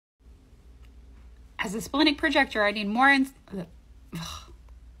As a splenic projector, I need more...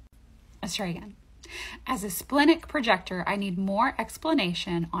 Let's try again. As a splenic projector, I need more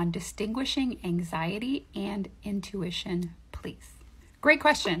explanation on distinguishing anxiety and intuition, please. Great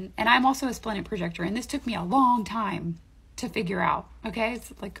question. And I'm also a splenic projector, and this took me a long time to figure out. Okay,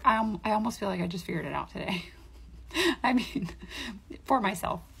 it's like I almost feel like I just figured it out today. I mean, for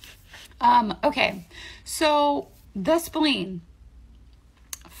myself. Okay, so the spleen,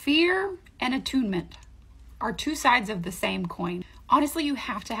 fear and attunement are two sides of the same coin. Honestly, you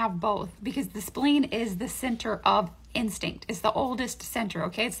have to have both, because the spleen is the center of instinct. It's the oldest center,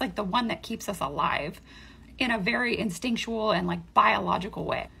 okay? It's like the one that keeps us alive in a very instinctual and like biological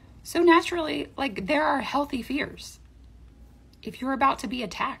way. So naturally, like there are healthy fears. If you're about to be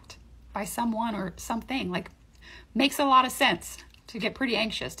attacked by someone or something, like makes a lot of sense to get pretty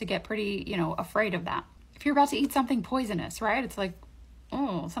anxious, to get pretty, afraid of that. If you're about to eat something poisonous, right? It's like,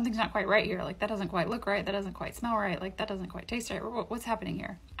 oh, something's not quite right here. Like that doesn't quite look right. That doesn't quite smell right. Like that doesn't quite taste right. What's happening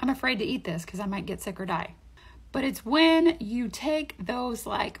here? I'm afraid to eat this because I might get sick or die. But it's when you take those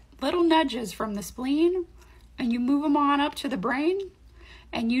like little nudges from the spleen and you move them on up to the brain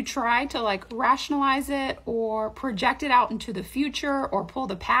and you try to like rationalize it or project it out into the future or pull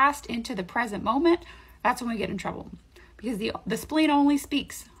the past into the present moment, that's when we get in trouble. Because the spleen only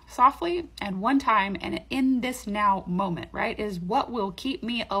speaks softly and one time and in this now moment, right? Is what will keep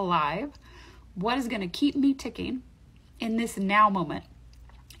me alive, what is going to keep me ticking in this now moment.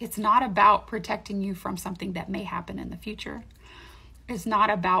 It's not about protecting you from something that may happen in the future. It's not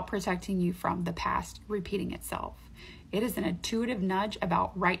about protecting you from the past repeating itself. It is an intuitive nudge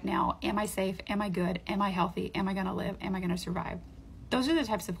about right now. Am I safe? Am I good? Am I healthy? Am I going to live? Am I going to survive? Those are the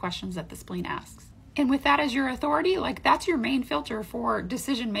types of questions that the spleen asks. And with that as your authority, like that's your main filter for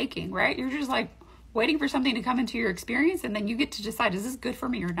decision making, right? You're just like waiting for something to come into your experience and then you get to decide, is this good for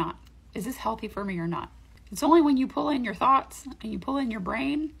me or not? Is this healthy for me or not? It's only when you pull in your thoughts and you pull in your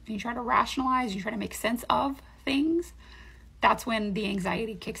brain and you try to rationalize, you try to make sense of things, that's when the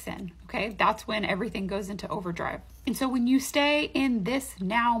anxiety kicks in, okay? That's when everything goes into overdrive. And so when you stay in this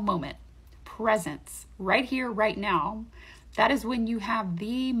now moment, presence, right here, right now, that is when you have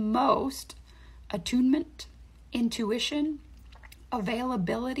the most attunement, intuition,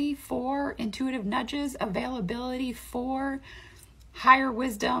 availability for intuitive nudges, availability for higher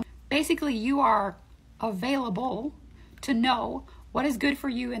wisdom. Basically, you are available to know what is good for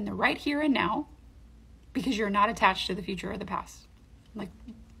you in the right here and now because you're not attached to the future or the past. Like,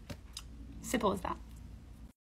 simple as that.